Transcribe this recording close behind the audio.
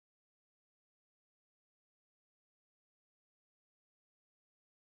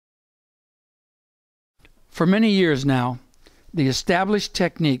For many years now, the established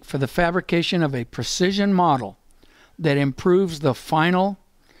technique for the fabrication of a precision model that improves the final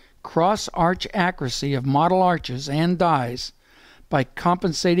cross-arch accuracy of model arches and dies by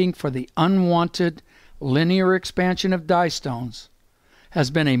compensating for the unwanted linear expansion of die stones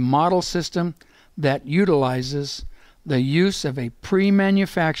has been a model system that utilizes the use of a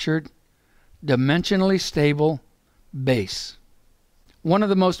pre-manufactured, dimensionally stable base. One of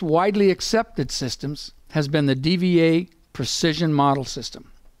the most widely accepted systems has been the DVA Precision Model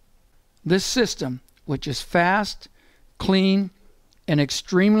System. This system, which is fast, clean, and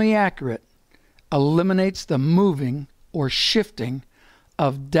extremely accurate, eliminates the moving or shifting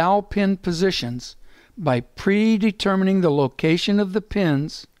of dowel pin positions by predetermining the location of the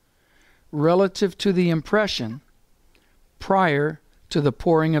pins relative to the impression prior to the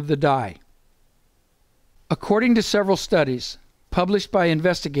pouring of the die. According to several studies published by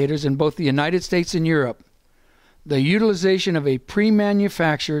investigators in both the United States and Europe, the utilization of a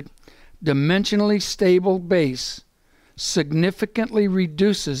pre-manufactured, dimensionally stable base significantly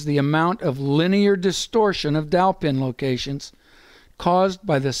reduces the amount of linear distortion of dowel pin locations caused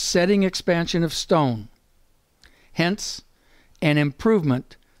by the setting expansion of stone, hence an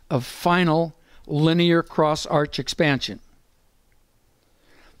improvement of final linear cross-arch expansion.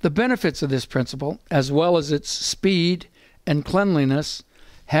 The benefits of this principle, as well as its speed and cleanliness,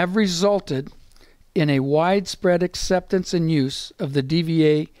 have resulted in a widespread acceptance and use of the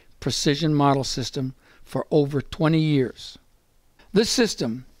DVA Precision Model System for over 20 years. This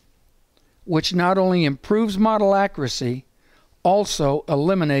system, which not only improves model accuracy, also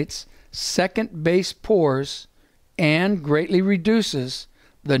eliminates second base pours and greatly reduces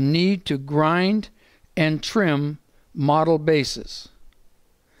the need to grind and trim model bases.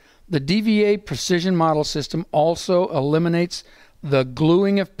 The DVA Precision Model System also eliminates the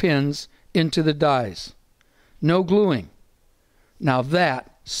gluing of pins into the dies. No gluing. Now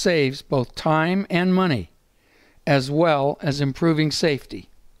that saves both time and money, as well as improving safety.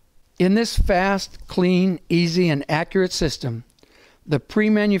 In this fast, clean, easy, and accurate system, the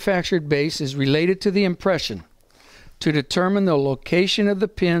pre-manufactured base is related to the impression to determine the location of the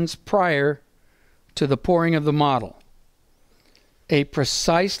pins prior to the pouring of the model. A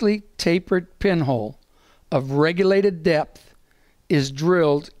precisely tapered pinhole of regulated depth is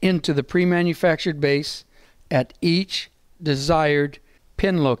drilled into the pre-manufactured base at each desired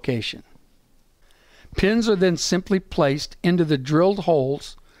pin location. Pins are then simply placed into the drilled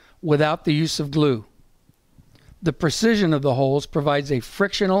holes without the use of glue. The precision of the holes provides a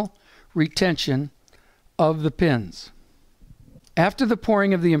frictional retention of the pins. After the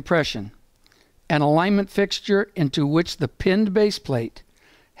pouring of the impression, an alignment fixture into which the pinned base plate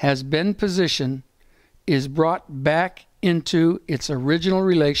has been positioned is brought back into its original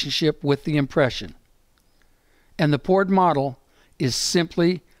relationship with the impression, and the poured model is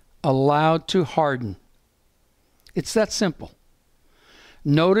simply allowed to harden. It's that simple.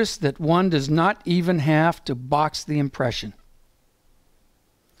 Notice that one does not even have to box the impression.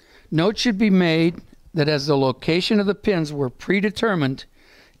 Note should be made that as the location of the pins were predetermined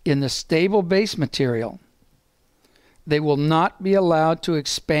in the stable base material, they will not be allowed to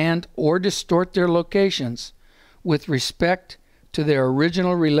expand or distort their locations with respect to their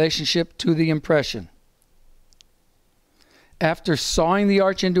original relationship to the impression. After sawing the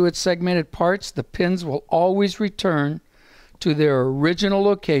arch into its segmented parts, the pins will always return to their original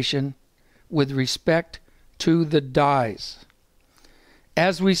location with respect to the dies.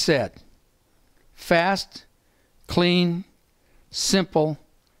 As we said, fast, clean, simple,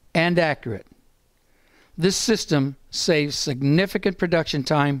 and accurate. This system saves significant production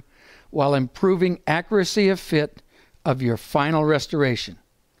time while improving accuracy of fit of your final restoration.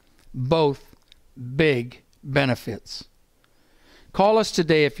 Both big benefits. Call us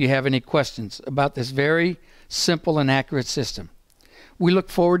today if you have any questions about this very simple and accurate system. We look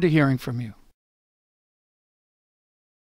forward to hearing from you.